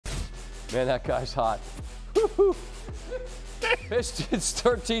Man, that guy's hot. Woo-hoo. Pistons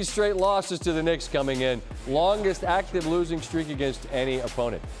 13 straight losses to the Knicks coming in. Longest active losing streak against any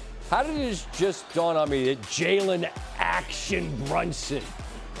opponent. How did it just dawn on me that Jalen Action Brunson?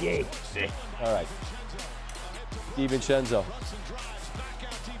 Yeah. All right. DiVincenzo.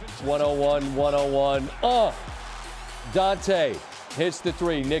 101. Donte hits the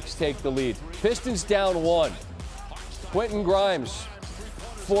three. Knicks take the lead. Pistons down 1. Quentin Grimes,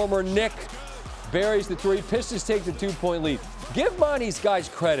 former Knick, buries the three. Pistons take the 2-point lead. Give Monty's guys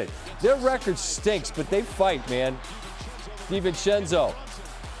credit. Their record stinks, but they fight, man. DiVincenzo.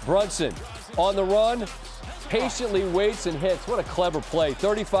 Brunson on the run, patiently waits and hits. What a clever play.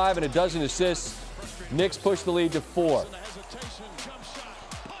 35 and a dozen assists. Knicks push the lead to 4.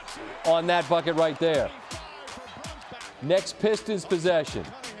 On that bucket right there. Next Pistons possession.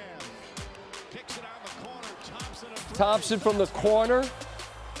 Thompson from the corner.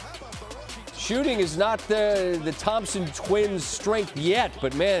 Shooting is not the Thompson twins' strength yet,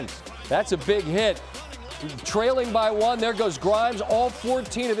 but man, that's a big hit. Trailing by 1, there goes Grimes. All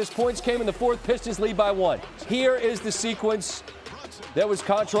 14 of his points came in the fourth. Pistons lead by 1. Here is the sequence that was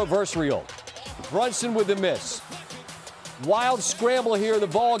controversial. Brunson with the miss. Wild scramble here. The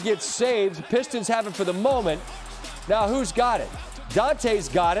ball gets saved. Pistons have it for the moment. Now who's got it? Dante's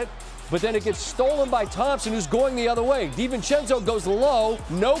got it, but then it gets stolen by Thompson, who's going the other way. DiVincenzo goes low,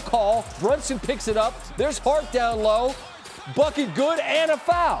 no call. Brunson picks it up. There's Hart down low. Bucket good and a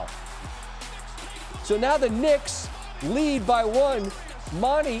foul. So now the Knicks lead by 1.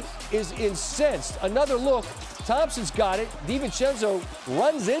 Monty is incensed. Another look. Thompson's got it. DiVincenzo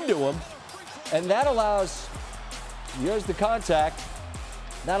runs into him, and that allows, here's the contact,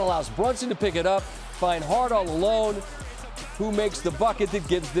 that allows Brunson to pick it up, find Hart all alone, who makes the bucket that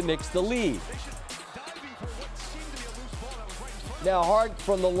gives the Knicks the lead. Now Hart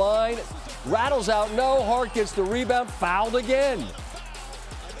from the line, rattles out no. Hart gets the rebound, fouled again.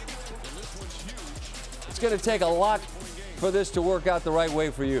 It's going to take a lot for this to work out the right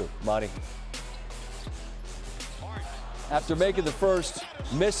way for you, Monty. After making the first,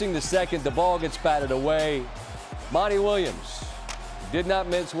 missing the second, the ball gets batted away. Monty Williams did not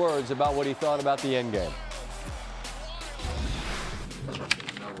mince words about what he thought about the end game.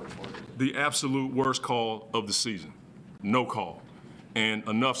 The absolute worst call of the season. No call. And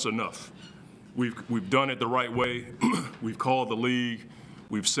enough's enough. We've done it the right way. We've called the league.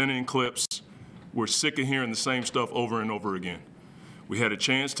 We've sent in clips. We're sick of hearing the same stuff over and over again. We had a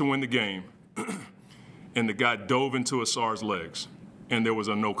chance to win the game, and the guy dove into Asar's legs, and there was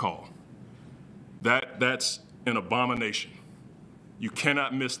a no call. That's an abomination. You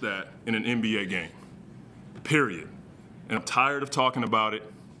cannot miss that in an NBA game, period. And I'm tired of talking about it.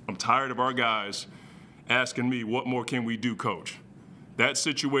 I'm tired of our guys asking me, what more can we do, coach? That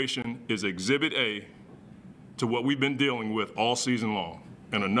situation is exhibit A to what we've been dealing with all season long,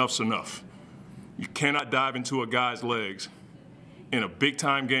 and enough's enough. You cannot dive into a guy's legs in a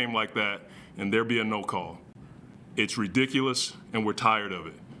big-time game like that and there be a no call. It's ridiculous, and we're tired of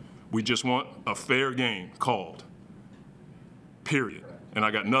it. We just want a fair game called, period. And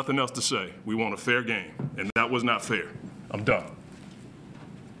I got nothing else to say. We want a fair game, and that was not fair. I'm done.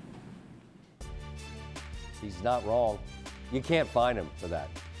 He's not wrong. You can't fine him for that.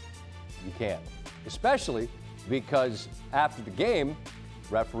 You can't. Especially because after the game,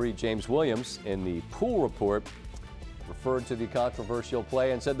 referee James Williams in the pool report referred to the controversial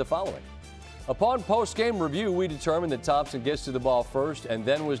play and said the following. Upon post-game review, we determined that Thompson gets to the ball first and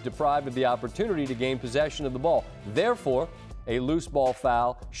then was deprived of the opportunity to gain possession of the ball. Therefore, a loose ball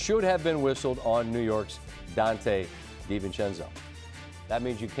foul should have been whistled on New York's Donte DiVincenzo. That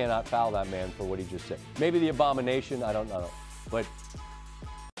means you cannot foul that man for what he just said. Maybe the abomination, I don't know. But